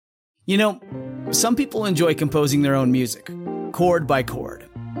You know, some people enjoy composing their own music, chord by chord,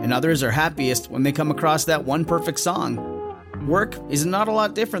 and others are happiest when they come across that one perfect song. Work is not a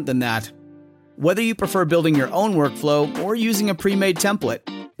lot different than that. Whether you prefer building your own workflow or using a pre-made template,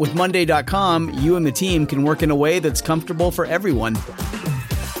 with Monday.com, you and the team can work in a way that's comfortable for everyone.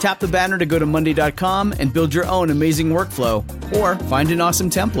 Tap the banner to go to Monday.com and build your own amazing workflow, or find an awesome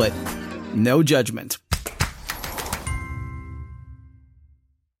template. No judgment.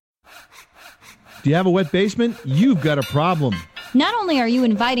 Do you have a wet basement? You've got a problem. Not only are you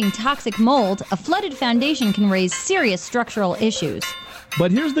inviting toxic mold, a flooded foundation can raise serious structural issues.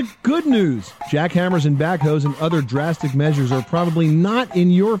 But here's the good news. Jackhammers and backhoes and other drastic measures are probably not in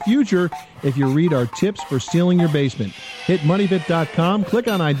your future if you read our tips for sealing your basement. Hit moneypit.com, click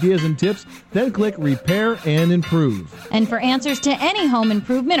on Ideas and Tips, then click Repair and Improve. And for answers to any home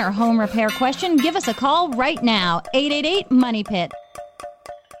improvement or home repair question, give us a call right now, 888-MONEYPIT.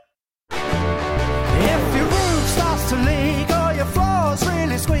 If your roof starts to leak or your floor's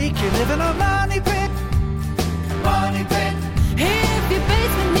really squeaky, you live in a money pit. Money pit. If your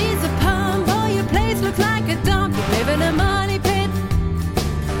basement needs a pump or your place looks like a dump, you live in a money pit.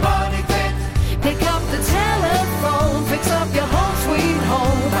 Money pit. Pick up the telephone, fix up your home sweet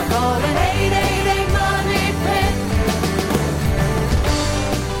home by calling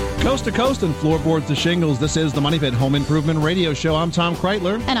 888-MONEY-PIT. Coast to coast and floorboards to shingles, this is the Money Pit Home Improvement Radio Show. I'm Tom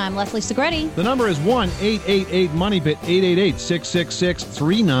Kraeutler. And I'm Leslie Segrete. The number is 1-888-MONEY-PIT,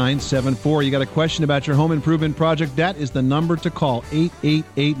 888-666-3974. You got a question about your home improvement project? That is the number to call,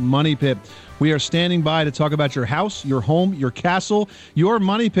 888-MONEY-PIT. We are standing by to talk about your house, your home, your castle, your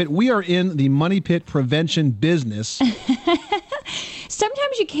money pit. We are in the money pit prevention business.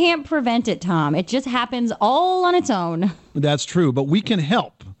 Sometimes you can't prevent it, Tom. It just happens all on its own. That's true, but we can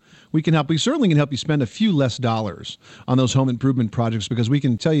help. We can help. We certainly can help you spend a few less dollars on those home improvement projects because we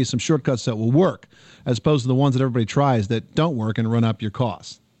can tell you some shortcuts that will work as opposed to the ones that everybody tries that don't work and run up your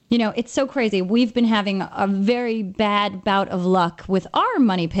costs. You know, it's so crazy. We've been having a very bad bout of luck with our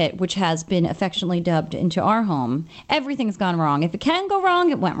money pit, which has been affectionately dubbed into our home. Everything's gone wrong. If it can go wrong,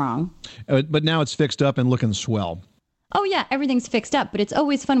 it went wrong. But now it's fixed up and looking swell. Oh, yeah, everything's fixed up, but it's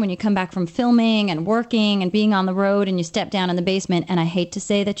always fun when you come back from filming and working and being on the road and you step down in the basement. And I hate to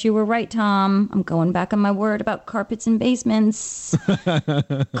say that you were right, Tom. I'm going back on my word about carpets and basements.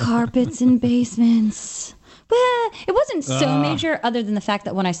 Carpets and basements. Well, it wasn't so major other than the fact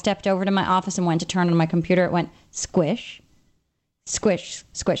that when I stepped over to my office and went to turn on my computer, it went squish. Squish,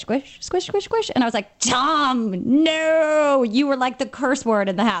 squish, squish, squish, squish, squish. And I was like, Tom, no, you were like the curse word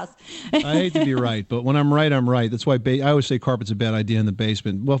in the house. I hate to be right, but when I'm right, I'm right. That's why I always say carpet's a bad idea in the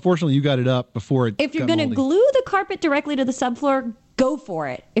basement. Well, fortunately, you got it up before it If you're going to glue the carpet directly to the subfloor, go for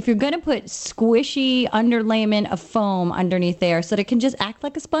it. If you're going to put squishy underlayment of foam underneath there so that it can just act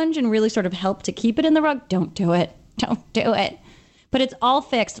like a sponge and really sort of help to keep it in the rug, don't do it. Don't do it. But it's all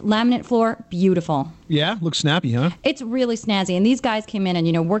fixed. Laminate floor, beautiful. Yeah, looks snappy, huh? It's really snazzy. And these guys came in and,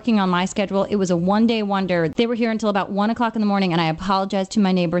 you know, working on my schedule, it was a one-day wonder. They were here until about 1 o'clock in the morning, and I apologized to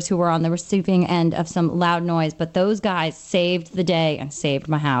my neighbors who were on the receiving end of some loud noise. But those guys saved the day and saved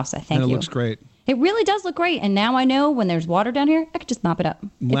my house. I thank you. And it looks great. It really does look great. And now I know when there's water down here, I could just mop it up.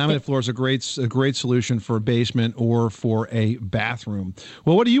 Laminate floor is a great solution for a basement or for a bathroom.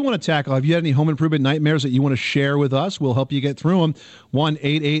 Well, what do you want to tackle? Have you had any home improvement nightmares that you want to share with us? We'll help you get through them.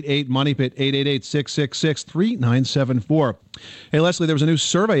 1-888-MONEY-PIT, 888-666-3974. Hey, Leslie, there was a new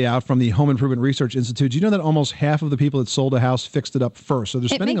survey out from the Home Improvement Research Institute. Do you know that almost half of the people that sold a house fixed it up first? So they're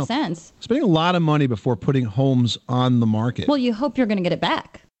spending a lot of money before putting homes on the market. Well, you hope you're going to get it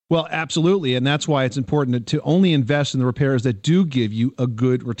back. Well, absolutely, and that's why it's important to only invest in the repairs that do give you a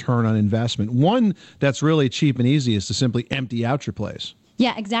good return on investment. One that's really cheap and easy is to simply empty out your place.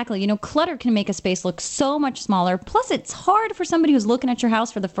 Yeah, exactly. You know, clutter can make a space look so much smaller. Plus, it's hard for somebody who's looking at your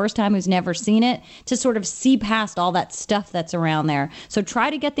house for the first time who's never seen it to sort of see past all that stuff that's around there. So try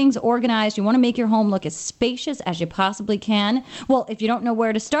to get things organized. You want to make your home look as spacious as you possibly can. Well, if you don't know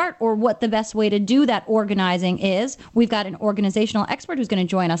where to start or what the best way to do that organizing is, we've got an organizational expert who's going to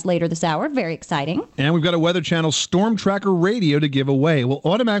join us later this hour. Very exciting. And we've got a Weather Channel Storm Tracker radio to give away. It will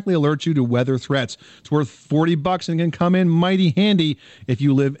automatically alert you to weather threats. It's worth $40 and can come in mighty handy if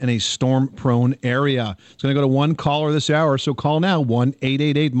you live in a storm-prone area. It's going to go to one caller this hour, so call now,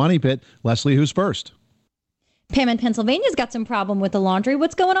 1-888-MONEY-PIT. Leslie, who's first? Pam in Pennsylvania's got some problem with the laundry.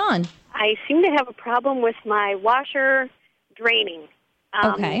 What's going on? I seem to have a problem with my washer draining.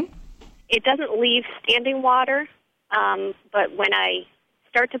 Okay. It doesn't leave standing water, but when I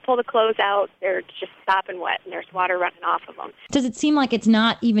start to pull the clothes out, they're just sopping wet, and there's water running off of them. Does it seem like it's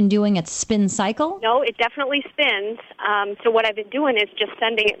not even doing its spin cycle? No, it definitely spins. So what I've been doing is just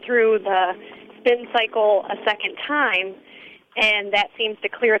sending it through the spin cycle a second time, and that seems to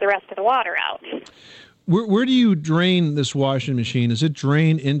clear the rest of the water out. Where do you drain this washing machine? Is it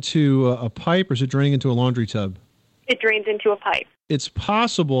drain into a pipe, or is it draining into a laundry tub? It drains into a pipe. It's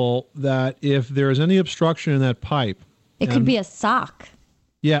possible that if there is any obstruction in that pipe, It could be a sock.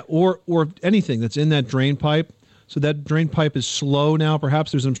 yeah, or anything that's in that drain pipe, so that drain pipe is slow now,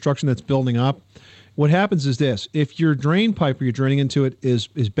 perhaps there's an obstruction that's building up. What happens is this: if your drain pipe or you're draining into it is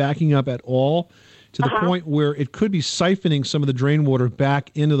backing up at all, to the point where it could be siphoning some of the drain water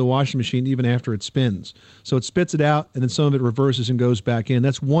back into the washing machine even after it spins. So it spits it out, and then some of it reverses and goes back in.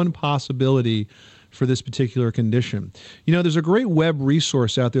 That's one possibility for this particular condition. You know, there's a great web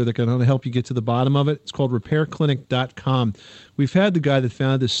resource out there that can help you get to the bottom of it. It's called repairclinic.com. We've had the guy that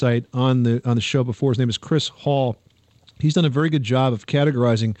founded this site on the show before. His name is Chris Hall. He's done a very good job of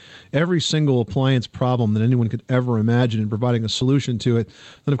categorizing every single appliance problem that anyone could ever imagine and providing a solution to it.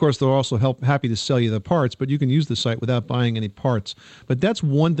 And, of course, they're also happy to sell you the parts, but you can use the site without buying any parts. But that's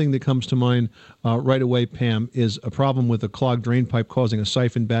one thing that comes to mind right away, Pam, is a problem with a clogged drain pipe causing a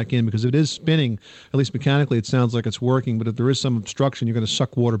siphon back in, because if it is spinning, at least mechanically, it sounds like it's working. But if there is some obstruction, you're going to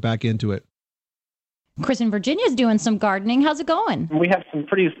suck water back into it. Chris in Virginia's doing some gardening. How's it going? We have some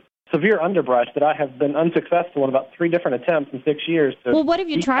pretty severe underbrush that I have been unsuccessful in about 3 different attempts in 6 years. Well, what have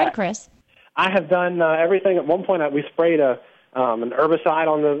you tried, Chris? I have done everything. At one point, we sprayed an herbicide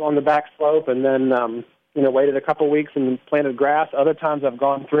on the back slope, and then waited a couple of weeks and planted grass. Other times, I've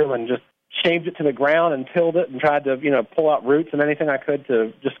gone through and just shaved it to the ground and tilled it and tried to pull out roots and anything I could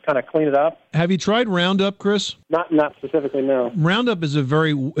to just kind of clean it up. Have you tried Roundup, Chris? Not specifically, no. Roundup is a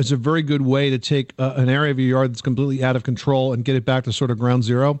very good way to take an area of your yard that's completely out of control and get it back to sort of ground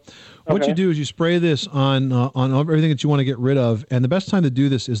zero. What you do is you spray this on everything that you want to get rid of, and the best time to do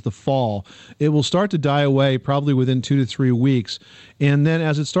this is the fall. It will start to die away probably within 2 to 3 weeks, and then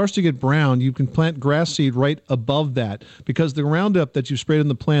as it starts to get brown, you can plant grass seed right above that, because the Roundup that you sprayed on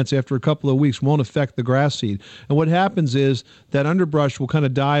the plants after a couple of weeks won't affect the grass seed. And what happens is that underbrush will kind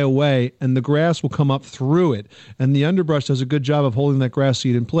of die away, and the grass will come up through it, and the underbrush does a good job of holding that grass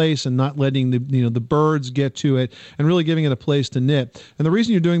seed in place and not letting the birds get to it, and really giving it a place to knit. And the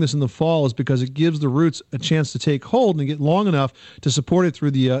reason you're doing this in the fall is because it gives the roots a chance to take hold and get long enough to support it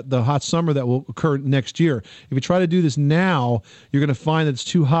through the hot summer that will occur next year. If you try to do this now, you're going to find that it's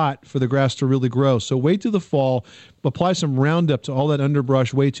too hot for the grass to really grow. So wait till the fall, apply some Roundup to all that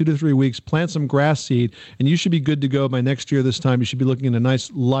underbrush, wait 2 to 3 weeks, plant some grass seed, and you should be good to go by next year this time. You should be looking at a nice,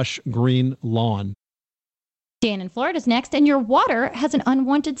 lush, green lawn. Dan in Florida's next, and your water has an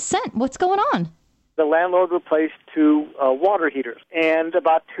unwanted scent. What's going on? The landlord replaced 2 water heaters. And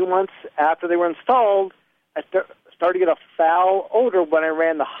about 2 months after they were installed, I started to get a foul odor when I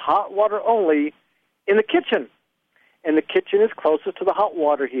ran the hot water only in the kitchen. And the kitchen is closest to the hot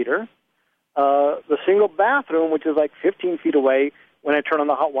water heater. The single bathroom, which is like 15 feet away, when I turn on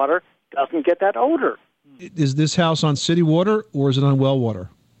the hot water, doesn't get that odor. Is this house on city water or is it on well water?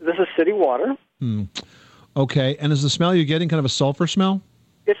 This is city water. Okay. And is the smell you're getting kind of a sulfur smell?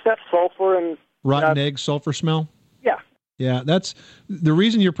 It's that sulfur and rotten egg sulfur smell? Yeah. Yeah, that's the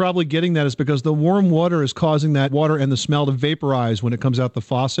reason you're probably getting that is because the warm water is causing that water and the smell to vaporize when it comes out the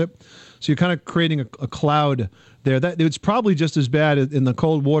faucet. So you're kind of creating a cloud there. That it's probably just as bad in the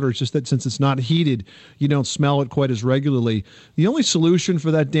cold water. It's just that since it's not heated, you don't smell it quite as regularly. The only solution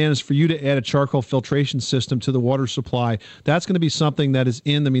for that, Dan, is for you to add a charcoal filtration system to the water supply. That's going to be something that is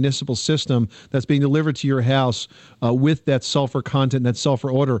in the municipal system that's being delivered to your house with that sulfur content, that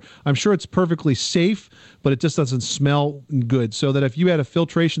sulfur odor. I'm sure it's perfectly safe, but it just doesn't smell good. So that if you add a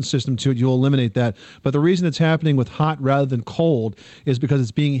filtration system to it, you'll eliminate that. But the reason it's happening with hot rather than cold is because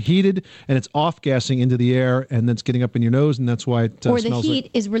it's being heated and it's off-gassing into the air, and it's getting up in your nose, and that's why it or the smells heat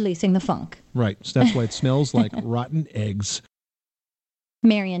is releasing the funk. Right. So that's why it smells like rotten eggs.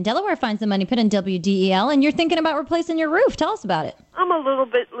 Mary in Delaware finds the money pit in WDEL, and you're thinking about replacing your roof. Tell us about it. I'm a little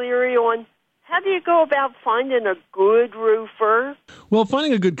bit leery on how do you go about finding a good roofer? Well,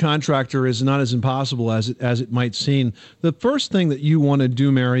 finding a good contractor is not as impossible as it might seem. The first thing that you want to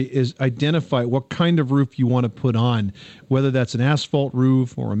do, Mary, is identify what kind of roof you want to put on, whether that's an asphalt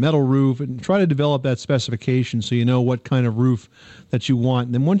roof or a metal roof, and try to develop that specification so you know what kind of roof that you want.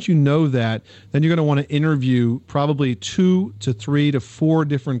 And then once you know that, then you're going to want to interview probably 2 to 3 to 4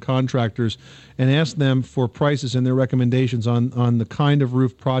 different contractors and ask them for prices and their recommendations on the kind of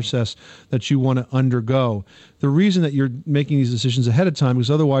roof process that you want to undergo. the reason that you're making these decisions ahead of time is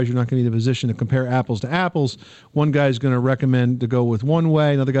otherwise you're not going to be in a position to compare apples to apples. One guy's going to recommend to go with one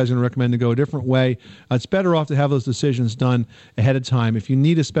way, another guy's going to recommend to go a different way. It's better off to have those decisions done ahead of time. If you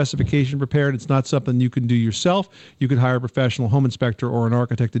need a specification prepared, it's not something you can do yourself. You could hire a professional home inspector or an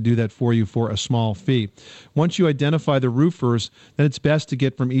architect to do that for you for a small fee. Once you identify the roofers, then it's best to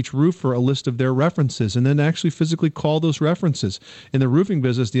get from each roofer a list of their references and then actually physically call those references. In the roofing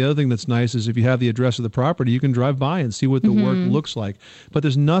business, the other thing that's nice is if you have the address of the property, you can drive by and see what the work looks like. But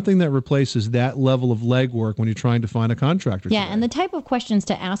there's nothing that replaces that level of legwork when you're trying to find a contractor. Yeah, today. and the type of questions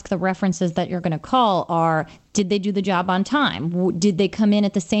to ask the references that you're going to call are, did they do the job on time? Did they come in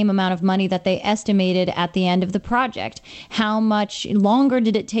at the same amount of money that they estimated at the end of the project? How much longer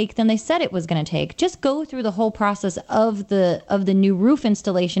did it take than they said it was going to take? Just go through the whole process of the new roof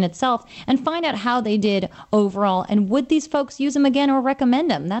installation itself and find out how they did overall. And would these folks use them again or recommend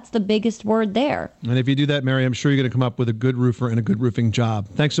them? That's the biggest word there. And if you do that, Mary, I'm sure you're going to come up with a good roofer and a good roofing job.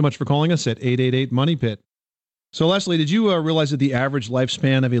 Thanks so much for calling us at 888-MONEY-PIT. So, Leslie, did you realize that the average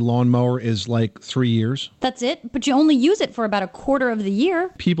lifespan of a lawnmower is like 3 years? That's it, but you only use it for about a quarter of the year.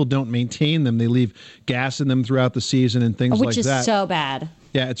 People don't maintain them. They leave gas in them throughout the season and things like that. Which is so bad.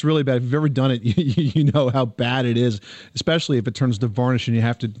 Yeah, it's really bad. If you've ever done it, you know how bad it is, especially if it turns to varnish and you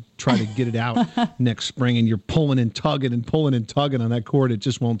have to try to get it out next spring and you're pulling and tugging on that cord. It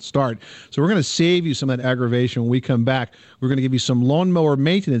just won't start. So we're going to save you some of that aggravation when we come back. We're going to give you some lawnmower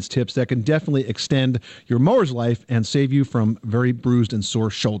maintenance tips that can definitely extend your mower's life and save you from very bruised and sore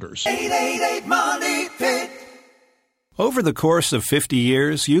shoulders. 888 Money Pit. Over the course of 50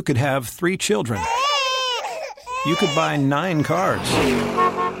 years, you could have 3 children. You could buy 9 cars.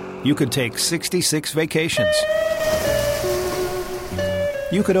 You could take 66 vacations.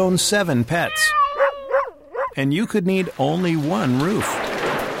 You could own 7 pets. And you could need only 1 roof,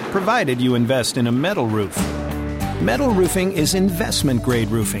 provided you invest in a metal roof. Metal roofing is investment-grade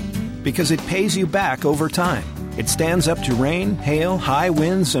roofing because it pays you back over time. It stands up to rain, hail, high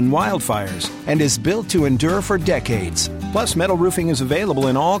winds, and wildfires, and is built to endure for decades. Plus, metal roofing is available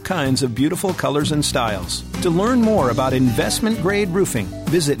in all kinds of beautiful colors and styles. To learn more about investment-grade roofing,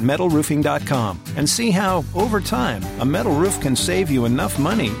 visit metalroofing.com and see how, over time, a metal roof can save you enough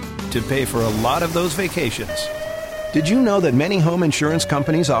money to pay for a lot of those vacations. Did you know that many home insurance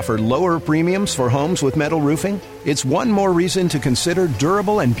companies offer lower premiums for homes with metal roofing? It's one more reason to consider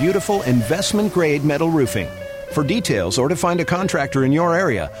durable and beautiful investment-grade metal roofing. For details or to find a contractor in your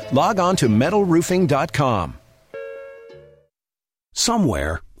area, log on to metalroofing.com.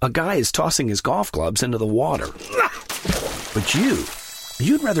 Somewhere, a guy is tossing his golf clubs into the water. But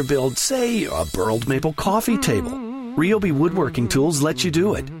you'd rather build, say, a burled maple coffee table. Ryobi Woodworking Tools lets you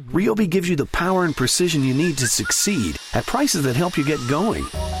do it. Ryobi gives you the power and precision you need to succeed at prices that help you get going.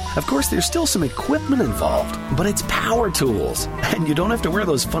 Of course, there's still some equipment involved, but it's power tools, and you don't have to wear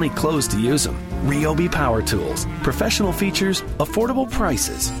those funny clothes to use them. Ryobi Power Tools. Professional features, affordable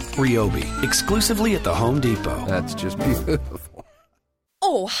prices. Ryobi, exclusively at the Home Depot. That's just beautiful.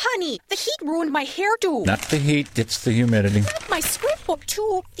 Oh, honey, the heat ruined my hairdo. Not the heat, it's the humidity. My scrapbook,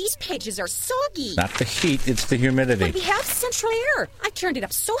 too. These pages are soggy. Not the heat, it's the humidity. But we have central air. I turned it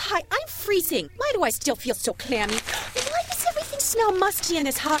up so high, I'm freezing. Why do I still feel so clammy? Why does everything smell musty in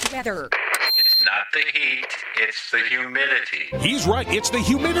this hot weather? It's not the heat, it's the humidity. He's right. It's the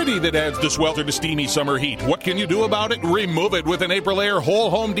humidity that adds the swelter to steamy summer heat. What can you do about it? Remove it with an Aprilaire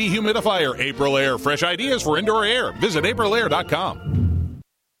whole home dehumidifier. Aprilaire, fresh ideas for indoor air. Visit aprilaire.com.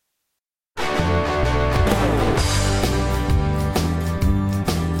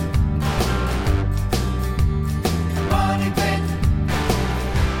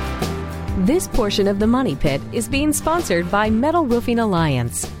 This portion of the Money Pit is being sponsored by Metal Roofing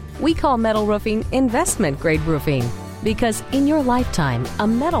Alliance. We call metal roofing investment-grade roofing because in your lifetime, a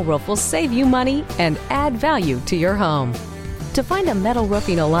metal roof will save you money and add value to your home. To find a Metal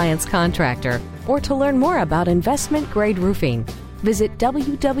Roofing Alliance contractor or to learn more about investment-grade roofing, visit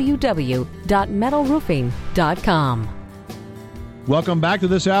www.metalroofing.com. Welcome back to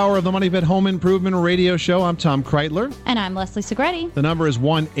this hour of the Money Pit Home Improvement Radio Show. I'm Tom Kraeutler. And I'm Leslie Segrete. The number is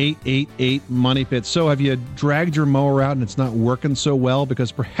 1-888-MONEY-PIT. So have you dragged your mower out and it's not working so well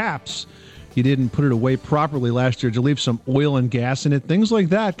because perhaps you didn't put it away properly last year? Did you leave some oil and gas in it? Things like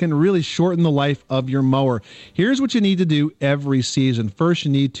that can really shorten the life of your mower. Here's what you need to do every season. First,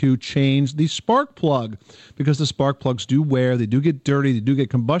 you need to change the spark plug because the spark plugs do wear, they do get dirty, they do get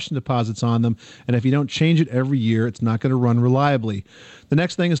combustion deposits on them, and if you don't change it every year, it's not going to run reliably. The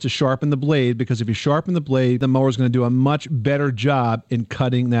next thing is to sharpen the blade because if you sharpen the blade, the mower is going to do a much better job in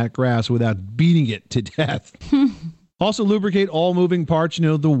cutting that grass without beating it to death. Also, lubricate all moving parts,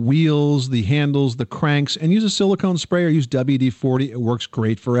 the wheels, the handles, the cranks, and use a silicone sprayer. Use WD-40. It works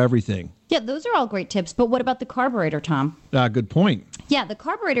great for everything. Yeah, those are all great tips. But what about the carburetor, Tom? Good point. Yeah, the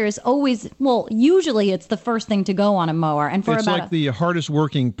carburetor is always, usually it's the first thing to go on a mower. And it's like the hardest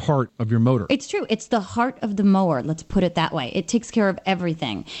working part of your motor. It's true. It's the heart of the mower. Let's put it that way. It takes care of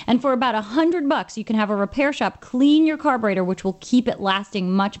everything. And for about $100, you can have a repair shop clean your carburetor, which will keep it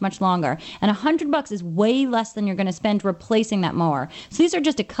lasting much, much longer. And $100 is way less than you're going to spend replacing that mower. So these are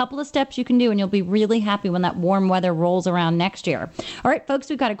just a couple of steps you can do, and you'll be really happy when that warm weather rolls around next year. All right, folks,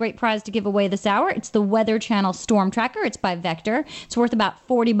 we've got a great prize to give away this hour. It's the Weather Channel Storm Tracker. It's by Vector. It's worth about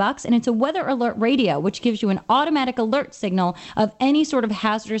 $40, and it's a weather alert radio, which gives you an automatic alert signal of any sort of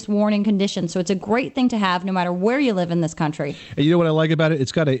hazardous warning condition. So it's a great thing to have no matter where you live in this country. And you know what I like about it?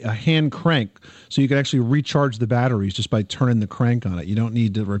 It's got a hand crank, so you can actually recharge the batteries just by turning the crank on it. You don't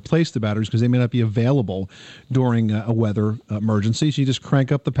need to replace the batteries because they may not be available during a weather emergency. So you just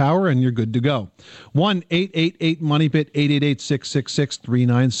crank up the power and you're good to go. 1-888-MONEYPIT,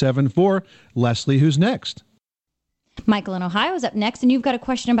 888-666-3974. Leslie, who's next? Michael in Ohio is up next, and you've got a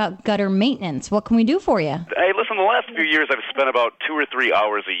question about gutter maintenance. What can we do for you? Hey, listen, the last few years I've spent about 2 or 3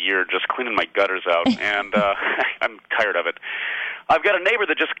 hours a year just cleaning my gutters out, and I'm tired of it. I've got a neighbor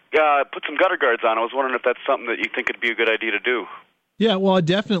that just put some gutter guards on. I was wondering if that's something that you think would be a good idea to do. Yeah, well, I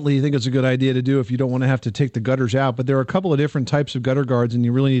definitely think it's a good idea to do if you don't want to have to take the gutters out. But there are a couple of different types of gutter guards, and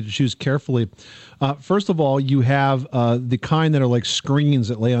you really need to choose carefully. First of all, you have the kind that are like screens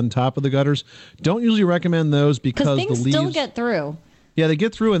that lay on top of the gutters. Don't usually recommend those because the leaves still get through. Yeah, they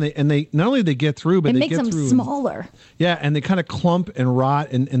get through, and they not only they get through, but it they makes get them through smaller. And they kind of clump and rot,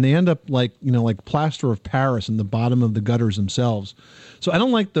 and they end up like like plaster of Paris in the bottom of the gutters themselves. So I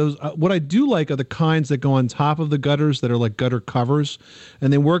don't like those. What I do like are the kinds that go on top of the gutters that are like gutter covers,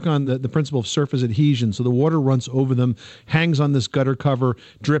 and they work on the principle of surface adhesion. So the water runs over them, hangs on this gutter cover,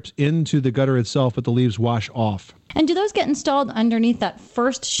 drips into the gutter itself, but the leaves wash off. And do those get installed underneath that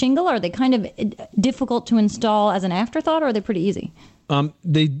first shingle? Are they kind of difficult to install as an afterthought, or are they pretty easy?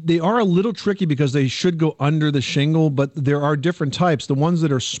 They are a little tricky because they should go under the shingle, but there are different types. The ones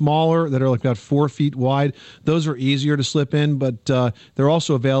that are smaller, that are like about 4 feet wide, those are easier to slip in, but they're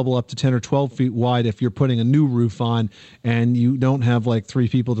also available up to 10 or 12 feet wide if you're putting a new roof on and you don't have like 3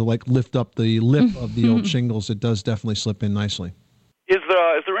 people to like lift up the lip of the old shingles. It does definitely slip in nicely. Is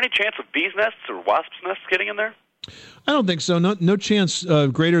there any chance of bees' nests or wasps' nests getting in there? I don't think so. No chance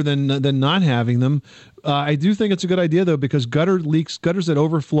greater than not having them. I do think it's a good idea, though, because gutters that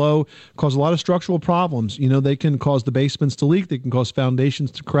overflow cause a lot of structural problems. They can cause the basements to leak. They can cause foundations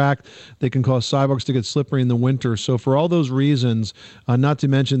to crack. They can cause sidewalks to get slippery in the winter. So for all those reasons, not to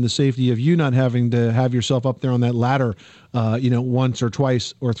mention the safety of you not having to have yourself up there on that ladder, once or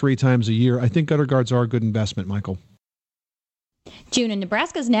twice or 3 times a year, I think gutter guards are a good investment, Michael. June in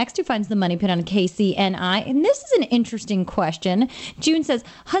Nebraska is next, who finds the money pit on KCNI. And this is an interesting question. June says,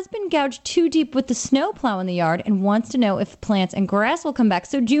 husband gouged too deep with the snowplow in the yard and wants to know if plants and grass will come back.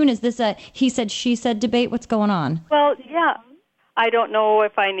 So, June, is this a he said, she said debate? What's going on? Well, yeah. I don't know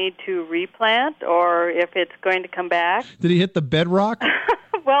if I need to replant or if it's going to come back. Did he hit the bedrock?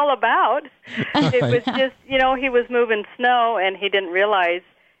 Well, about. It was just, he was moving snow and he didn't realize,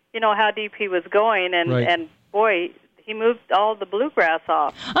 how deep he was going. And boy, he moved all the bluegrass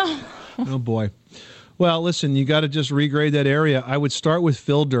off. Oh, boy. Well, listen, you got to just regrade that area. I would start with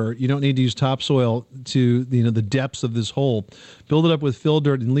fill dirt. You don't need to use topsoil to the depths of this hole. Build it up with fill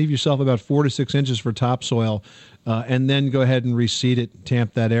dirt and leave yourself about 4 to 6 inches for topsoil, and then go ahead and reseed it,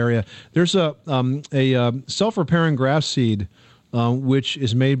 tamp that area. There's a self-repairing grass seed, which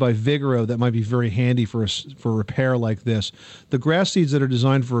is made by Vigoro, that might be very handy for repair like this. The grass seeds that are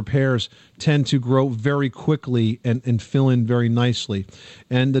designed for repairs tend to grow very quickly and fill in very nicely.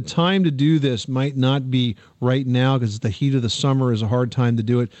 And the time to do this might not be right now because the heat of the summer is a hard time to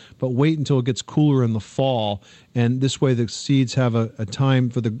do it, but wait until it gets cooler in the fall. And this way the seeds have a time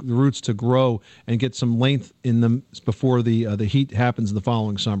for the roots to grow and get some length in them before the heat happens the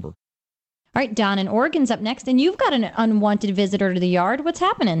following summer. All right, Don in Oregon's up next, and you've got an unwanted visitor to the yard. What's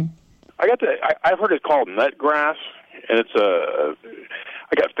happening? I've heard it called nut grass, and I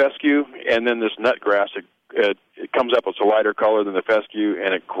got fescue, and then this nut grass, it comes up, it's a lighter color than the fescue,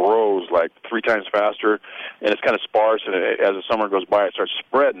 and it grows like 3 times faster, and it's kind of sparse, and as the summer goes by, it starts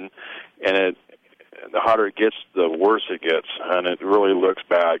spreading, and the hotter it gets, the worse it gets, and it really looks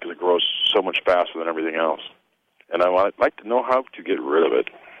bad because it grows so much faster than everything else. And I'd like to know how to get rid of it.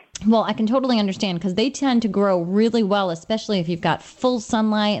 Well, I can totally understand because they tend to grow really well, especially if you've got full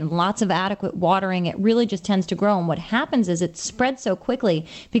sunlight and lots of adequate watering. It really just tends to grow. And what happens is it spreads so quickly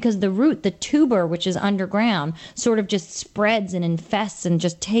because the root, the tuber, which is underground, sort of just spreads and infests and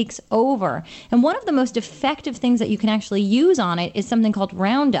just takes over. And one of the most effective things that you can actually use on it is something called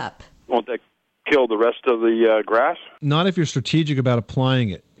Roundup. Won't that kill the rest of the grass? Not if you're strategic about applying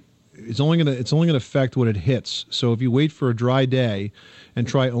it. It's only gonna affect what it hits. So if you wait for a dry day and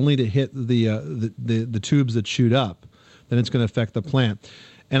try only to hit the tubes that shoot up, then it's going to affect the plant.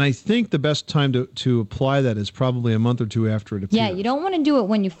 And I think the best time to apply that is probably a month or two after it appears. Yeah, you don't want to do it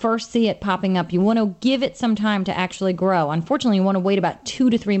when you first see it popping up. You want to give it some time to actually grow. Unfortunately, you want to wait about 2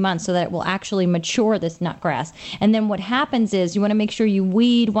 to 3 months so that it will actually mature, this nutgrass. And then what happens is you want to make sure you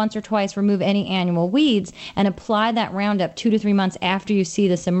weed once or twice, remove any annual weeds, and apply that Roundup 2 to 3 months after you see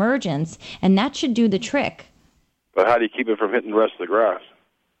this emergence. And that should do the trick. But how do you keep it from hitting the rest of the grass?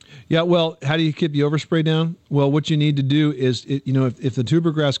 Yeah, well, how do you keep the overspray down? Well, what you need to do is, if the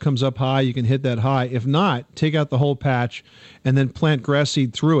tuber grass comes up high, you can hit that high. If not, take out the whole patch and then plant grass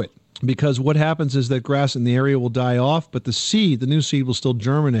seed through it. Because what happens is that grass in the area will die off, but the new seed will still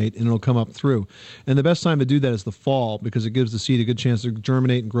germinate and it'll come up through. And the best time to do that is the fall because it gives the seed a good chance to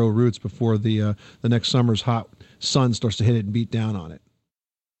germinate and grow roots before the next summer's hot sun starts to hit it and beat down on it.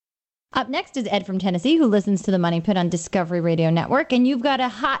 Up next is Ed from Tennessee, who listens to the Money Pit on Discovery Radio Network, and you've got a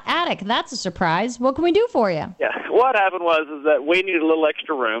hot attic. That's a surprise. What can we do for you? Yeah, what happened is that we needed a little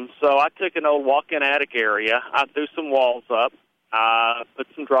extra room, so I took an old walk-in attic area. I threw some walls up, put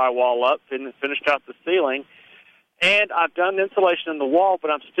some drywall up, and finished out the ceiling. And I've done insulation in the wall,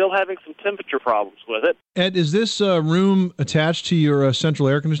 but I'm still having some temperature problems with it. Ed, is this room attached to your central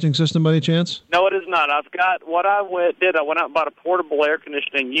air conditioning system by any chance? No, it is not. I've got what I went out and bought a portable air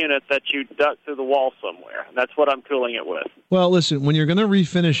conditioning unit that you duct through the wall somewhere. That's what I'm cooling it with. Well, listen, when you're going to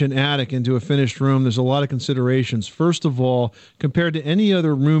refinish an attic into a finished room, there's a lot of considerations. First of all, compared to any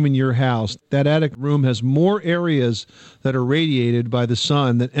other room in your house, that attic room has more areas that are radiated by the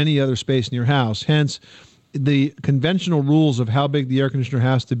sun than any other space in your house. Hence, the conventional rules of how big the air conditioner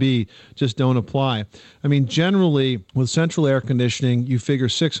has to be just don't apply. I mean, generally, with central air conditioning, you figure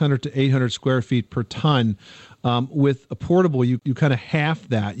 600 to 800 square feet per ton. With a portable, you kind of half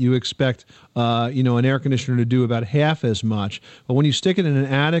that. You expect, an air conditioner to do about half as much. But when you stick it in an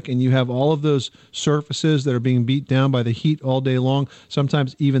attic and you have all of those surfaces that are being beat down by the heat all day long,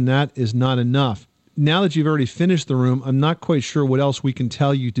 sometimes even that is not enough. Now that you've already finished the room, I'm not quite sure what else we can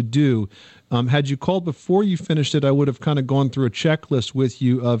tell you to do. Had you called before you finished it, I would have kind of gone through a checklist with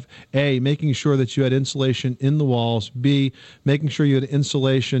you of A, making sure that you had insulation in the walls, B, making sure you had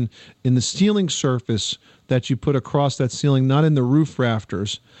insulation in the ceiling surface that you put across that ceiling, not in the roof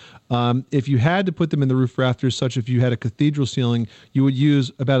rafters. If you had to put them in the roof rafters, such if you had a cathedral ceiling, you would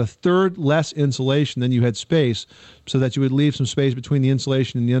use about a third less insulation than you had space, so that you would leave some space between the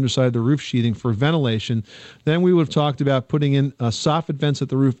insulation and the underside of the roof sheathing for ventilation. Then we would have talked about putting in soffit vents at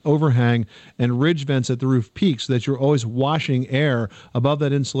the roof overhang and ridge vents at the roof peak so that you're always washing air above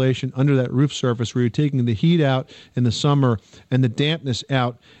that insulation under that roof surface where you're taking the heat out in the summer and the dampness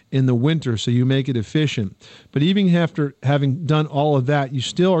out in the winter, so you make it efficient. But even after having done all of that, you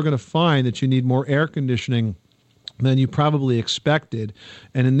still are going to find that you need more air conditioning than you probably expected.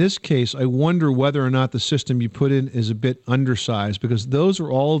 And in this case, I wonder whether or not the system you put in is a bit undersized, because those are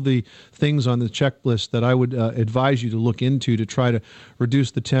all the things on the checklist that I would advise you to look into to try to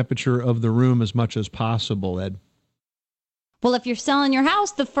reduce the temperature of the room as much as possible, Ed. Well, if you're selling your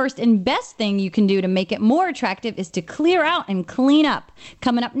house, the first and best thing you can do to make it more attractive is to clear out and clean up.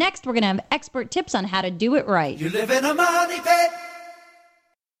 Coming up next, we're going to have expert tips on how to do it right. You live in a money pit.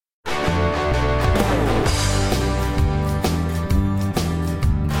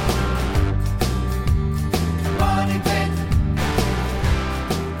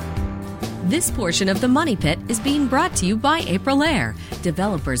 This portion of the Money Pit is being brought to you by Aprilaire,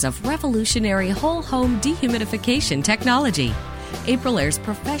 developers of revolutionary whole home dehumidification technology. Aprilaire's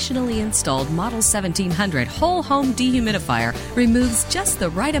professionally installed Model 1700 whole home dehumidifier removes just the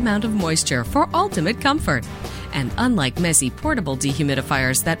right amount of moisture for ultimate comfort. And unlike messy portable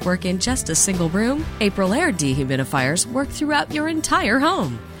dehumidifiers that work in just a single room, Aprilaire dehumidifiers work throughout your entire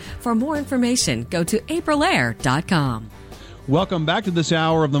home. For more information, go to aprilaire.com. Welcome back to this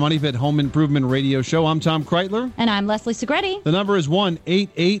hour of the Money Pit Home Improvement Radio Show. I'm Tom Kraeutler. And I'm Leslie Segrete. The number is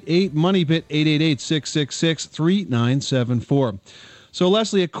 1-888-MONEY-PIT, 888-666-3974. So,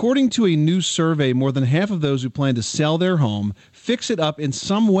 Leslie, according to a new survey, more than half of those who plan to sell their home fix it up in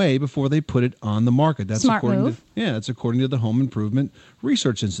some way before they put it on the market. That's Smart move. That's according to the Home Improvement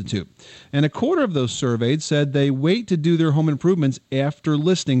Research Institute. And a quarter of those surveyed said they wait to do their home improvements after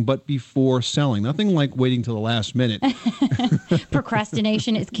listing, but before selling. Nothing like waiting till the last minute.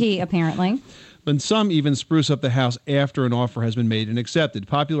 Procrastination is key, apparently. But some even spruce up the house after an offer has been made and accepted.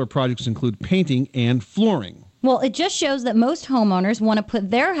 Popular projects include painting and flooring. Well, it just shows that most homeowners want to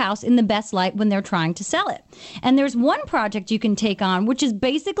put their house in the best light when they're trying to sell it. And there's one project you can take on, which is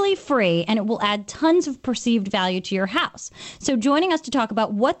basically free, and it will add tons of perceived value to your house. So joining us to talk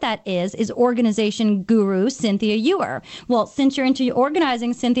about what that is organization guru Cynthia Ewer. Well, since you're into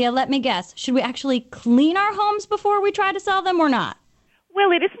organizing, Cynthia, let me guess. Should we actually clean our homes before we try to sell them or not?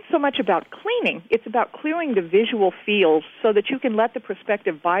 Well, it isn't so much about cleaning. It's about clearing the visual fields so that you can let the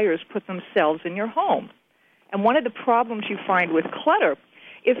prospective buyers put themselves in your home. And one of the problems you find with clutter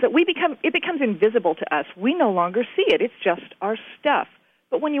is that it becomes invisible to us. We no longer see it. It's just our stuff.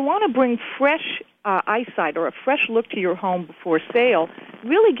 But when you want to bring fresh eyesight or a fresh look to your home before sale,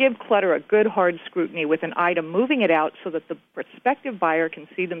 really give clutter a good hard scrutiny with an item, moving it out so that the prospective buyer can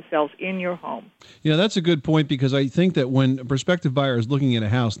see themselves in your home. That's a good point, because I think that when a prospective buyer is looking at a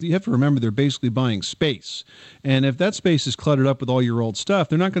house, you have to remember they're basically buying space. And if that space is cluttered up with all your old stuff,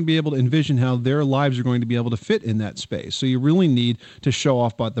 they're not going to be able to envision how their lives are going to be able to fit in that space. So you really need to show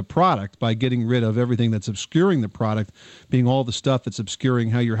off the product by getting rid of everything that's obscuring the product, being all the stuff that's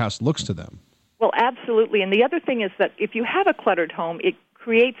obscuring how your house looks to them. Well, absolutely. And the other thing is that if you have a cluttered home, it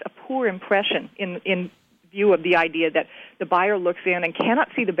creates a poor impression in view of the idea that the buyer looks in and cannot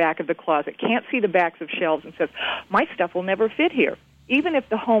see the back of the closet, can't see the backs of shelves, and says, my stuff will never fit here. Even if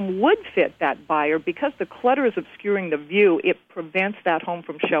the home would fit that buyer, because the clutter is obscuring the view, it prevents that home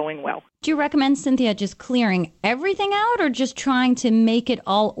from showing well. Do you recommend, Cynthia, just clearing everything out or just trying to make it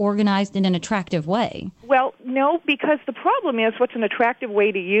all organized in an attractive way? Well, no, because the problem is what's an attractive way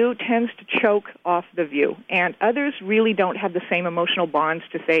to you tends to choke off the view. And others really don't have the same emotional bonds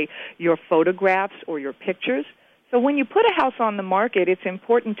to, say, your photographs or your pictures. So when you put a house on the market, it's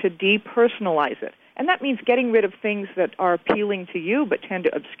important to depersonalize it. And that means getting rid of things that are appealing to you but tend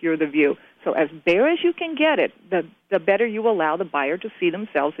to obscure the view. So as bare as you can get it, the better you allow the buyer to see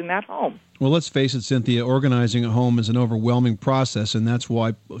themselves in that home. Well, let's face it, Cynthia, organizing a home is an overwhelming process, and that's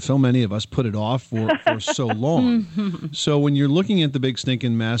why so many of us put it off for so long. So when you're looking at the big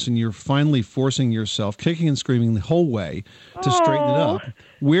stinking mess and you're finally forcing yourself, kicking and screaming the whole way to straighten it up,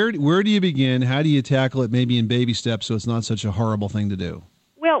 where do you begin? How do you tackle it, maybe in baby steps, so it's not such a horrible thing to do?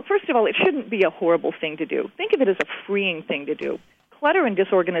 Well, first of all, it shouldn't be a horrible thing to do. Think of it as a freeing thing to do. Clutter and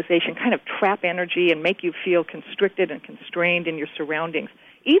disorganization kind of trap energy and make you feel constricted and constrained in your surroundings.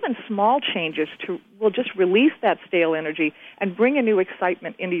 Even small changes will just release that stale energy and bring a new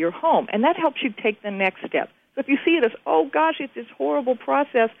excitement into your home, and that helps you take the next step. So if you see it as, oh gosh, it's this horrible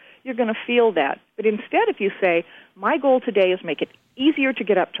process, you're going to feel that. But instead, if you say, my goal today is make it easier to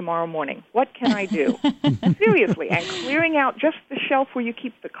get up tomorrow morning. What can I do? Seriously, and clearing out just the shelf where you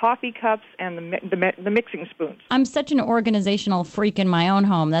keep the coffee cups and the mixing spoons. I'm such an organizational freak in my own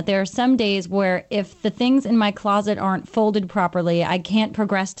home that there are some days where if the things in my closet aren't folded properly, I can't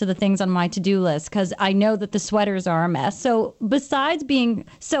progress to the things on my to-do list because I know that the sweaters are a mess. So besides being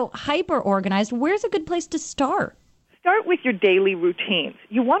so hyper-organized, where's a good place to start? Start with your daily routines.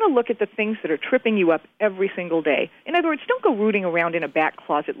 You want to look at the things that are tripping you up every single day. In other words, don't go rooting around in a back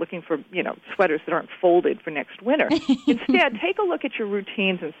closet looking for, sweaters that aren't folded for next winter. Instead, take a look at your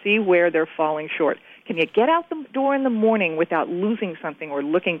routines and see where they're falling short. Can you get out the door in the morning without losing something or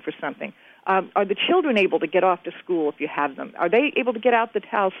looking for something? Are the children able to get off to school if you have them? Are they able to get out the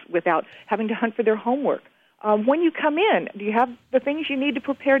house without having to hunt for their homework? When you come in, do you have the things you need to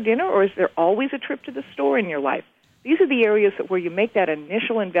prepare dinner, or is there always a trip to the store in your life? These are the areas where you make that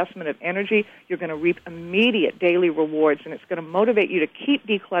initial investment of energy, you're going to reap immediate daily rewards, and it's going to motivate you to keep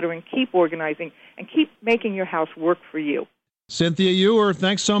decluttering, keep organizing, and keep making your house work for you. Cynthia Ewer,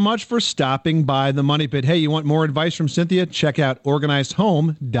 thanks so much for stopping by the Money Pit. Hey, you want more advice from Cynthia? Check out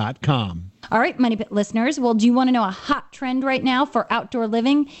organizedhome.com. All right, Money Pit listeners. Well, do you want to know a hot trend right now for outdoor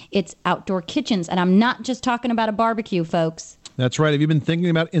living? It's outdoor kitchens, and I'm not just talking about a barbecue, folks. That's right. Have you been thinking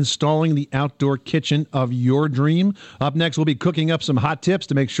about installing the outdoor kitchen of your dream? Up next, we'll be cooking up some hot tips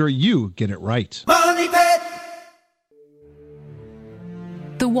to make sure you get it right. Money Pit!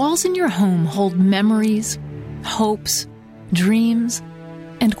 The walls in your home hold memories, hopes, dreams,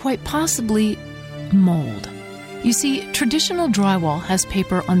 and quite possibly mold. You see, traditional drywall has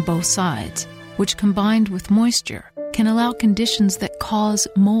paper on both sides, which combined with moisture can allow conditions that cause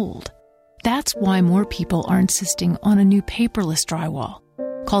mold. That's why more people are insisting on a new paperless drywall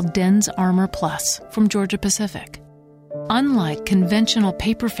called Den's Armor Plus from Georgia Pacific. Unlike conventional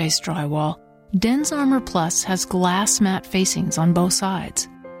paper-faced drywall, Den's Armor Plus has glass matte facings on both sides.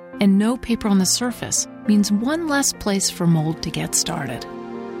 And no paper on the surface means one less place for mold to get started.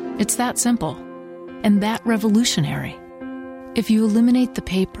 It's that simple, and that revolutionary. If you eliminate the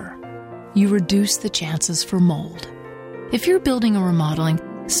paper, you reduce the chances for mold. If you're building or remodeling,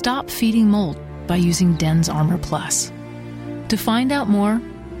 stop feeding mold by using Den's Armor Plus. To find out more,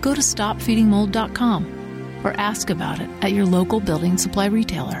 go to stopfeedingmold.com or ask about it at your local building supply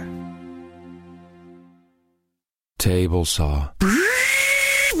retailer. Table saw.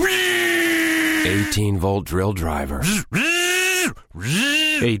 18-volt drill driver.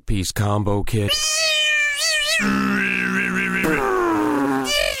 8-piece combo kit.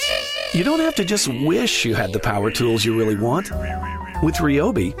 You don't have to just wish you had the power tools you really want. With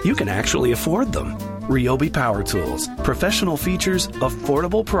Ryobi, you can actually afford them. Ryobi Power Tools. Professional features,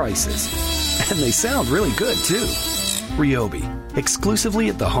 affordable prices. And they sound really good, too. Ryobi. Exclusively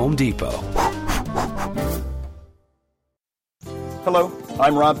at the Home Depot. Hello,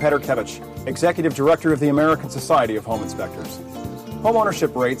 I'm Rob Peterkevich, Executive Director of the American Society of Home Inspectors. Home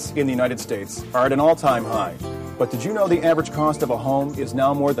ownership rates in the United States are at an all-time high. But did you know the average cost of a home is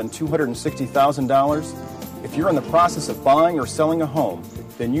now more than $260,000? If you're in the process of buying or selling a home,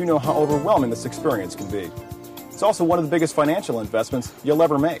 then you know how overwhelming this experience can be. It's also one of the biggest financial investments you'll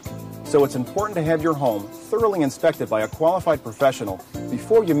ever make. So it's important to have your home thoroughly inspected by a qualified professional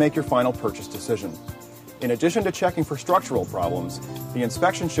before you make your final purchase decision. In addition to checking for structural problems, the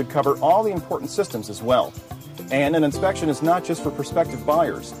inspection should cover all the important systems as well. And an inspection is not just for prospective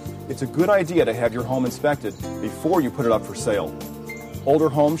buyers. It's a good idea to have your home inspected before you put it up for sale. Older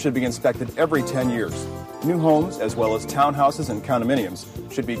homes should be inspected every 10 years. New homes, as well as townhouses and condominiums,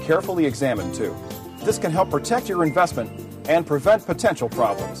 should be carefully examined too. This can help protect your investment and prevent potential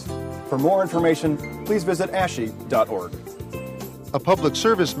problems. For more information, please visit ASHI.org. A public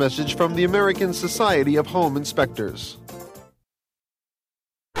service message from the American Society of Home Inspectors.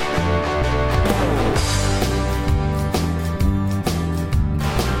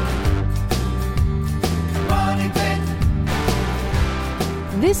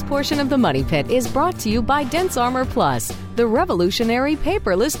 This portion of the Money Pit is brought to you by Den's Armor Plus, the revolutionary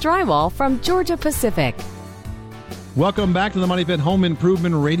paperless drywall from Georgia Pacific. Welcome back to the Money Pit Home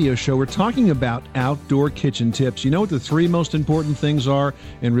Improvement Radio Show. We're talking about outdoor kitchen tips. You know what the three most important things are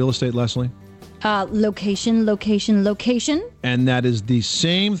in real estate, Leslie? Location, location, location. And that is the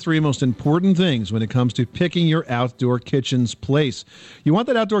same three most important things when it comes to picking your outdoor kitchen's place. You want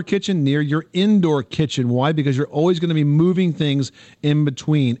that outdoor kitchen near your indoor kitchen. Why? Because you're always going to be moving things in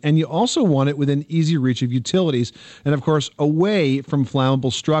between. And you also want it within easy reach of utilities. And, of course, away from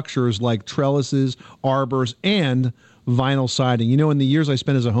flammable structures like trellises, arbors, and vinyl siding. You know, in the years I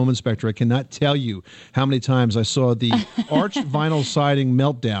spent as a home inspector, I cannot tell you how many times I saw the arched vinyl siding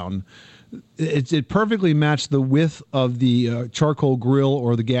meltdown. It perfectly matched the width of the charcoal grill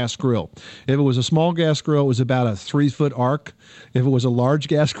or the gas grill. If it was a small gas grill, it was about a 3-foot arc. If it was a large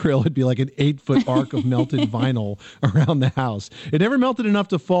gas grill, it'd be like an 8-foot arc of melted vinyl around the house. It never melted enough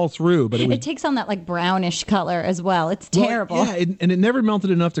to fall through, but it takes on that like brownish color as well. It's terrible. Well, yeah, and it never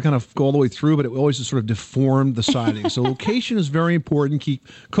melted enough to kind of go all the way through, but it always just sort of deformed the siding. So location is very important. Keep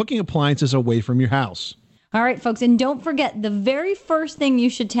cooking appliances away from your house. All right, folks, and don't forget, the very first thing you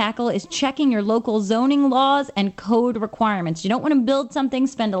should tackle is checking your local zoning laws and code requirements. You don't want to build something,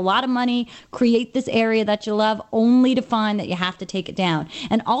 spend a lot of money, create this area that you love, only to find that you have to take it down.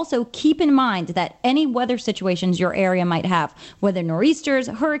 And also keep in mind that any weather situations your area might have, whether nor'easters,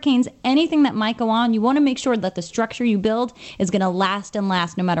 hurricanes, anything that might go on, you want to make sure that the structure you build is going to last and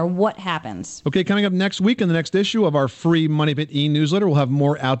last no matter what happens. Okay, coming up next week in the next issue of our free Money Pit e-newsletter, we'll have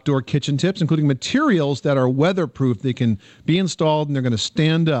more outdoor kitchen tips, including materials that are weatherproof. They can be installed and they're going to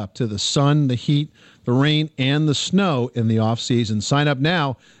stand up to the sun, the heat, the rain, and the snow in the off season. Sign up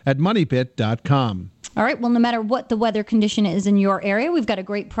now at moneypit.com. All right, well, no matter what the weather condition is in your area, we've got a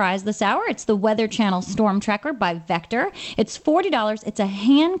great prize this hour. It's the Weather Channel Storm Tracker by Vector. It's $40. It's a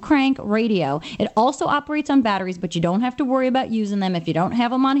hand crank radio. It also operates on batteries, but you don't have to worry about using them if you don't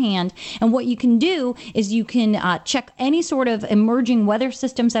have them on hand. And what you can do is you can check any sort of emerging weather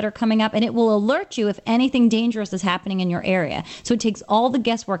systems that are coming up, and it will alert you if anything dangerous is happening in your area. So it takes all the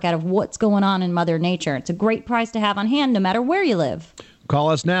guesswork out of what's going on in Mother Nature. It's a great prize to have on hand no matter where you live. Call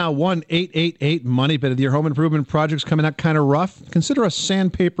us now, 1-888-MONEY-PIT. If your home improvement project's coming out kind of rough, consider us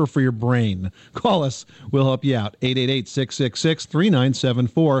sandpaper for your brain. Call us. We'll help you out.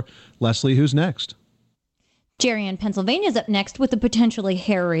 888-666-3974. Leslie, who's next? Jerry in Pennsylvania is up next with a potentially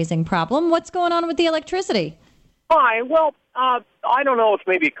hair-raising problem. What's going on with the electricity? Hi. Well, I don't know if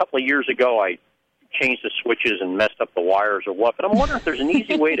maybe a couple of years ago I changed the switches and messed up the wires or what, but I'm wondering if there's an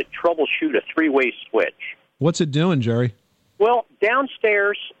easy way to troubleshoot a three-way switch. What's it doing, Jerry? Well,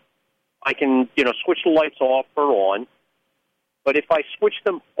 downstairs, I can, switch the lights off or on, but if I switch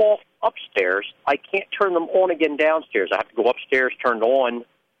them off upstairs, I can't turn them on again downstairs. I have to go upstairs, turn it on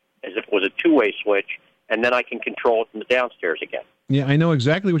as if it was a two-way switch, and then I can control it from the downstairs again. Yeah, I know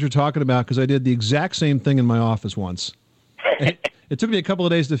exactly what you're talking about because I did the exact same thing in my office once. It took me a couple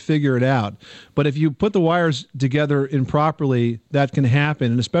of days to figure it out. But if you put the wires together improperly, that can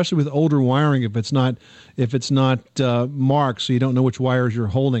happen, and especially with older wiring if it's not marked, so you don't know which wires you're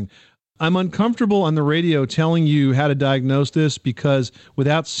holding. I'm uncomfortable on the radio telling you how to diagnose this because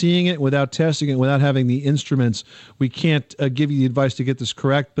without seeing it, without testing it, without having the instruments, we can't give you the advice to get this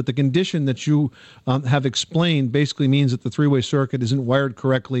correct. But the condition that you have explained basically means that the three-way circuit isn't wired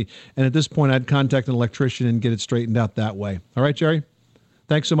correctly. And at this point, I'd contact an electrician and get it straightened out that way. All right, Jerry?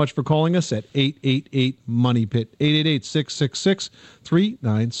 Thanks so much for calling us at 888-MONEY-PIT,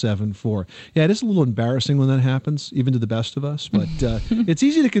 888-666-3974. Yeah, it is a little embarrassing when that happens, even to the best of us. But it's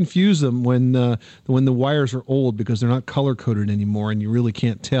easy to confuse them when the wires are old because they're not color-coded anymore, and you really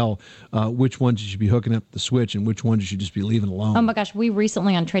can't tell which ones you should be hooking up the switch and which ones you should just be leaving alone. Oh, my gosh. We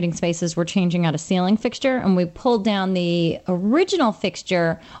recently on Trading Spaces were changing out a ceiling fixture, and we pulled down the original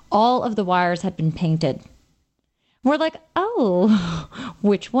fixture. All of the wires had been painted. We're like, oh,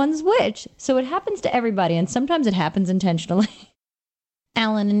 which one's which? So it happens to everybody, and sometimes it happens intentionally.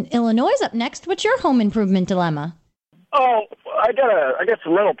 Alan in Illinois is up next. What's your home improvement dilemma? Oh, I got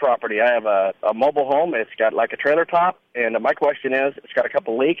some rental property. I have a mobile home. It's got like a trailer top, and my question is, it's got a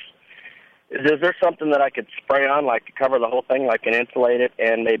couple leaks. Is there something that I could spray on, like to cover the whole thing, like and insulate it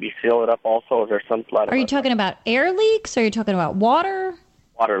and maybe seal it up also? Is there some? Are you talking about air leaks? Or are you talking about water?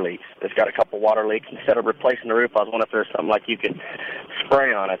 Water leaks. It's got a couple water leaks. Instead of replacing the roof, I was wondering if there's something like you could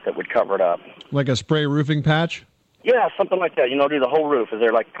spray on it that would cover it up. Like a spray roofing patch? Yeah, something like that. Do the whole roof. Is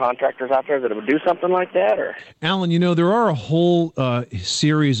there like contractors out there that would do something like that? Or Alan, there are a whole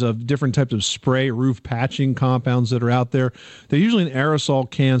series of different types of spray roof patching compounds that are out there. They're usually in aerosol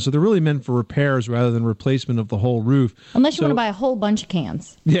cans, so they're really meant for repairs rather than replacement of the whole roof. Unless you want to buy a whole bunch of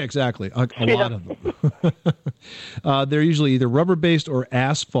cans. Yeah, exactly. A lot of them. They're usually either rubber-based or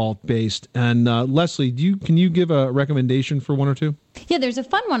asphalt-based. And Leslie, can you give a recommendation for one or two? Yeah, there's a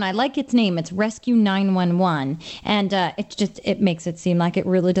fun one. I like its name. It's Rescue 911, and it makes it seem like it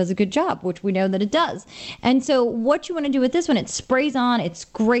really does a good job, which we know that it does. And so what you want to do with this one, it sprays on. It's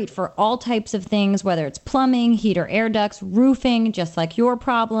great for all types of things, whether it's plumbing, heater, air ducts, roofing, just like your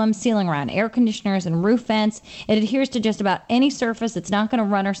problem, sealing around air conditioners and roof vents. It adheres to just about any surface. It's not going to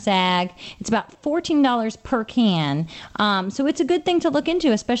run or sag. It's about $14 per can. So it's a good thing to look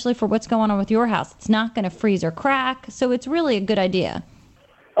into, especially for what's going on with your house. It's not going to freeze or crack, so it's really a good idea.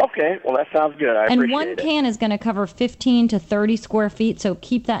 Okay, well, that sounds good. I appreciate it. And one can is going to cover 15 to 30 square feet, so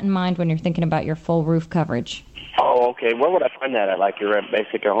keep that in mind when you're thinking about your full roof coverage. Oh, okay. Where would I find that at? Like your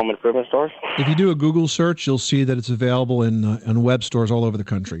basic home improvement stores? If you do a Google search, you'll see that it's available in web stores all over the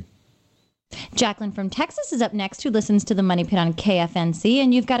country. Jacqueline from Texas is up next, who listens to the Money Pit on KFNC,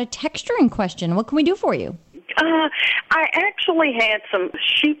 and you've got a texturing question. What can we do for you? I actually had some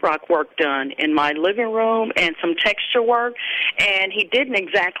sheetrock work done in my living room and some texture work, and he didn't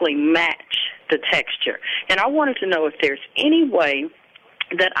exactly match the texture. And I wanted to know if there's any way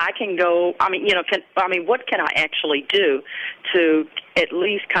that I can go, what can I actually do to at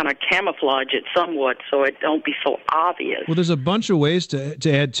least kind of camouflage it somewhat so it don't be so obvious? Well, there's a bunch of ways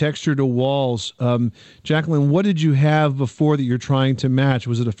to add texture to walls. Jacqueline, what did you have before that you're trying to match?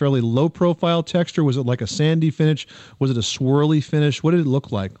 Was it a fairly low-profile texture? Was it like a sandy finish? Was it a swirly finish? What did it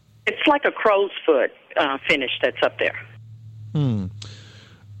look like? It's like a crow's foot finish that's up there.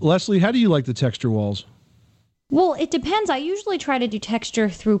 Leslie, how do you like the texture walls? Well, it depends. I usually try to do texture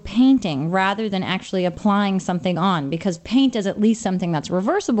through painting rather than actually applying something on, because paint is at least something that's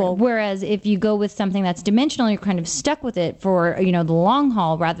reversible, whereas if you go with something that's dimensional, you're kind of stuck with it for, the long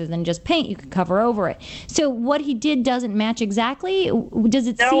haul rather than just paint. You could cover over it. So what he did doesn't match exactly? Does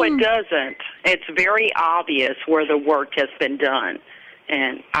it seem... No, it doesn't. It's very obvious where the work has been done,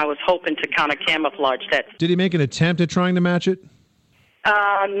 and I was hoping to kind of camouflage that. Did he make an attempt at trying to match it?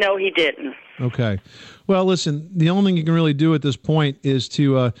 No, he didn't. Okay. Well, listen, the only thing you can really do at this point is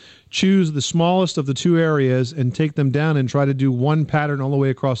to choose the smallest of the two areas and take them down and try to do one pattern all the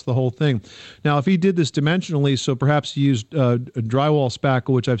way across the whole thing. Now, if he did this dimensionally, so perhaps he used a drywall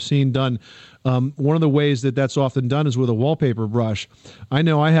spackle, which I've seen done, one of the ways that that's often done is with a wallpaper brush. I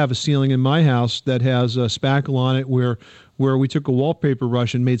know I have a ceiling in my house that has a spackle on it where we took a wallpaper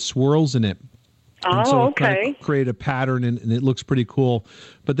brush and made swirls in it. And so it kind okay. of create a pattern, and it looks pretty cool.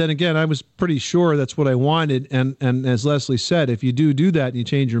 But then again, I was pretty sure that's what I wanted. And as Leslie said, if you do that and you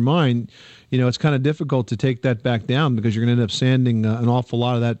change your mind, it's kind of difficult to take that back down because you're going to end up sanding an awful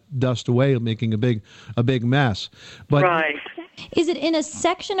lot of that dust away, making a big mess. But right. Is it in a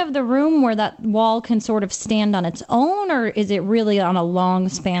section of the room where that wall can sort of stand on its own, or is it really on a long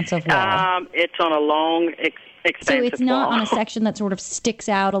expanse of wall? It's on a long expansive So it's not wall. on a section that sort of sticks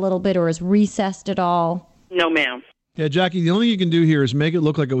out a little bit or is recessed at all? No, ma'am. Yeah, Jackie, the only thing you can do here is make it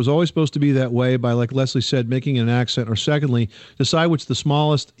look like it was always supposed to be that way by, like Leslie said, making an accent. Or secondly, decide which the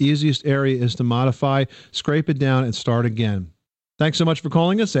smallest, easiest area is to modify, scrape it down, and start again. Thanks so much for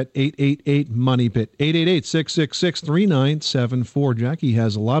calling us at 888-MONEY-PIT, 888-666-3974. Jackie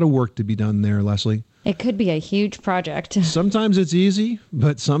has a lot of work to be done there, Leslie. It could be a huge project. Sometimes it's easy,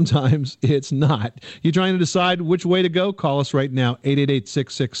 but sometimes it's not. You trying to decide which way to go? Call us right now,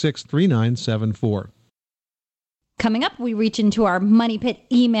 888-666-3974. Coming up, we reach into our Money Pit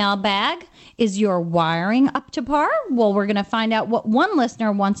email bag. Is your wiring up to par? Well, we're going to find out what one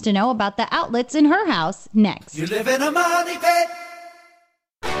listener wants to know about the outlets in her house next. You live in a money pit.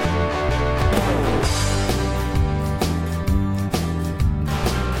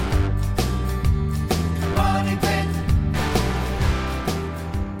 Money pit.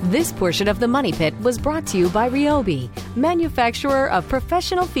 This portion of the Money Pit was brought to you by Ryobi, manufacturer of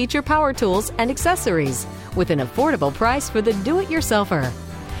professional feature power tools and accessories, with an affordable price for the do-it-yourselfer.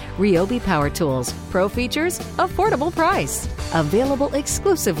 Ryobi Power Tools, pro features, affordable price. Available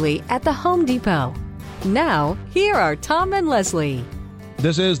exclusively at the Home Depot. Now, here are Tom and Leslie.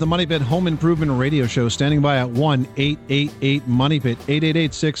 This is the Money Pit Home Improvement Radio Show, standing by at 1-888-MONEY-PIT,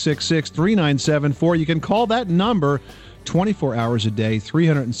 888-666-3974. You can call that number 24 hours a day,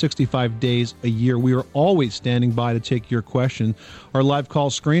 365 days a year. We are always standing by to take your question. Our live call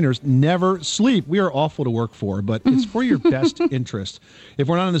screeners never sleep. We are awful to work for, but it's for your best interest. If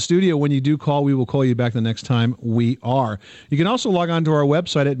we're not in the studio when you do call, we will call you back the next time we are. You can also log on to our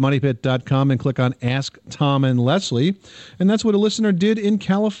website at moneypit.com and click on Ask Tom and Leslie. And that's what a listener did in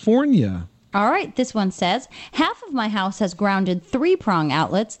California. All right, this one says, half of my house has grounded 3-prong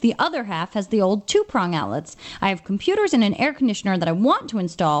outlets. The other half has the old 2-prong outlets. I have computers and an air conditioner that I want to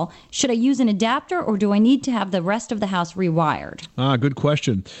install. Should I use an adapter, or do I need to have the rest of the house rewired? Good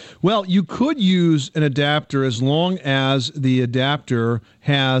question. Well, you could use an adapter as long as the adapter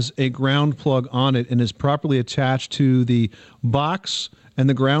has a ground plug on it and is properly attached to the box and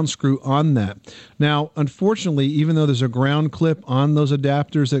the ground screw on that. Now, unfortunately, even though there's a ground clip on those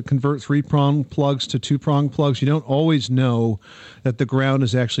adapters that convert 3-prong plugs to 2-prong plugs, you don't always know that the ground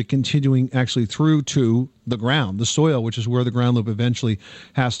is actually continuing through to the ground, the soil, which is where the ground loop eventually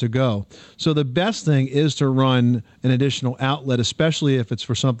has to go. So the best thing is to run an additional outlet, especially if it's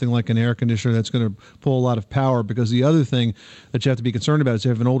for something like an air conditioner that's going to pull a lot of power, because the other thing that you have to be concerned about is if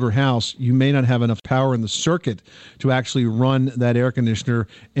you have an older house, you may not have enough power in the circuit to actually run that air conditioner.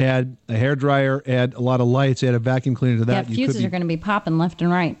 Add a hairdryer, add a lot of lights, add a vacuum cleaner to that. Yeah, fuses are going to be popping left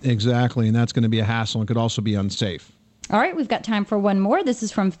and right. Exactly, and that's going to be a hassle and could also be unsafe. All right, we've got time for one more. This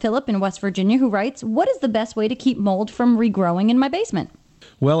is from Philip in West Virginia, who writes, what is the best way to keep mold from regrowing in my basement?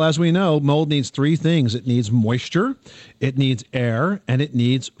 Well, as we know, mold needs 3 things. It needs moisture, it needs air, and it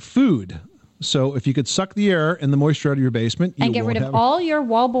needs food. So if you could suck the air and the moisture out of your basement, and get rid of all your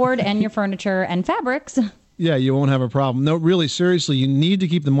wallboard and your furniture and fabrics. Yeah, you won't have a problem. No, really, seriously, you need to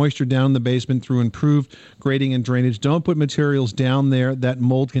keep the moisture down in the basement through improved grading and drainage. Don't put materials down there that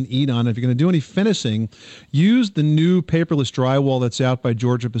mold can eat on. If you're going to do any finishing, use the new paperless drywall that's out by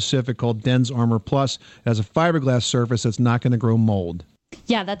Georgia Pacific called Den's Armor Plus. It has a fiberglass surface that's not going to grow mold.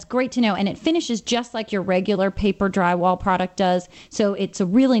 Yeah, that's great to know. And it finishes just like your regular paper drywall product does. So it's a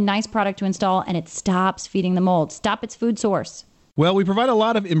really nice product to install, and it stops feeding the mold. Stop its food source. Well, we provide a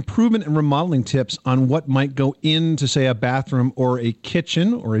lot of improvement and remodeling tips on what might go into, say, a bathroom or a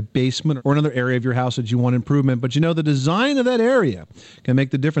kitchen or a basement or another area of your house that you want improvement. But you know, the design of that area can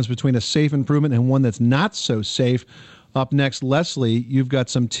make the difference between a safe improvement and one that's not so safe. Up next, Leslie, you've got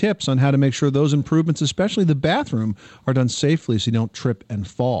some tips on how to make sure those improvements, especially the bathroom, are done safely so you don't trip and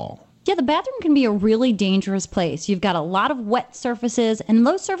fall. Yeah, the bathroom can be a really dangerous place. You've got a lot of wet surfaces, and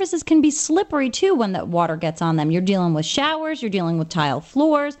those surfaces can be slippery too when that water gets on them. You're dealing with showers, you're dealing with tile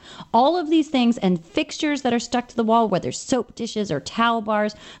floors, all of these things, and fixtures that are stuck to the wall, whether soap dishes or towel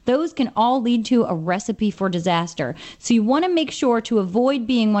bars, those can all lead to a recipe for disaster. So you want to make sure to avoid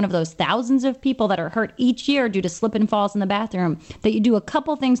being one of those thousands of people that are hurt each year due to slip and falls in the bathroom, that you do a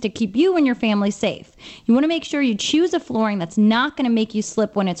couple things to keep you and your family safe. You want to make sure you choose a flooring that's not going to make you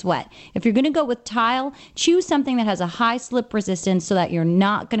slip when it's wet. If you're going to go with tile, choose something that has a high slip resistance so that you're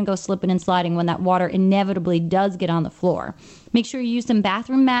not going to go slipping and sliding when that water inevitably does get on the floor. Make sure you use some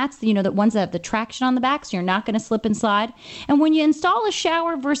bathroom mats, the ones that have the traction on the back so you're not going to slip and slide. And when you install a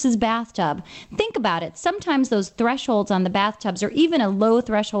shower versus bathtub, think about it. Sometimes those thresholds on the bathtubs or even a low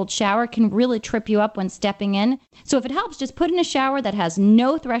threshold shower can really trip you up when stepping in. So if it helps, just put in a shower that has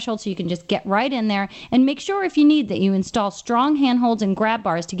no threshold so you can just get right in there, and make sure if you need that you install strong handholds and grab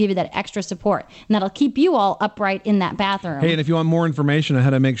bars to give you that extra support. And that'll keep you all upright in that bathroom. Hey, and if you want more information on how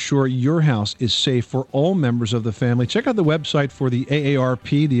to make sure your house is safe for all members of the family, check out the website for the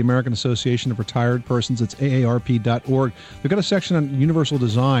AARP, the American Association of Retired Persons. It's aarp.org. They've got a section on universal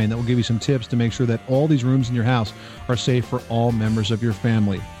design that will give you some tips to make sure that all these rooms in your house are safe for all members of your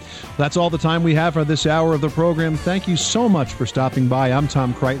family. That's all the time we have for this hour of the program. Thank you so much for stopping by. I'm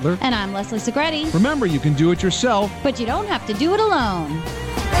Tom Kraeutler. And I'm Leslie Segrete. Remember, you can do it yourself, but you don't have to do it alone.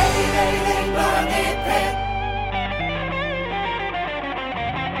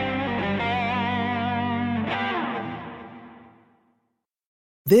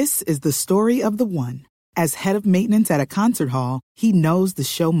 This is the story of the one. As head of maintenance at a concert hall, he knows the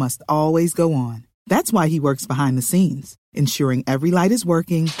show must always go on. That's why he works behind the scenes, ensuring every light is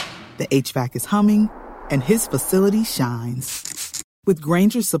working, the HVAC is humming, and his facility shines. With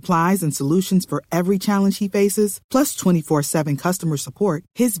Grainger's supplies and solutions for every challenge he faces, plus 24/7 customer support,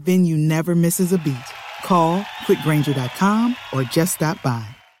 his venue never misses a beat. Call quickgrainger.com or just stop by.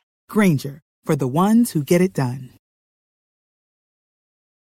 Grainger, for the ones who get it done.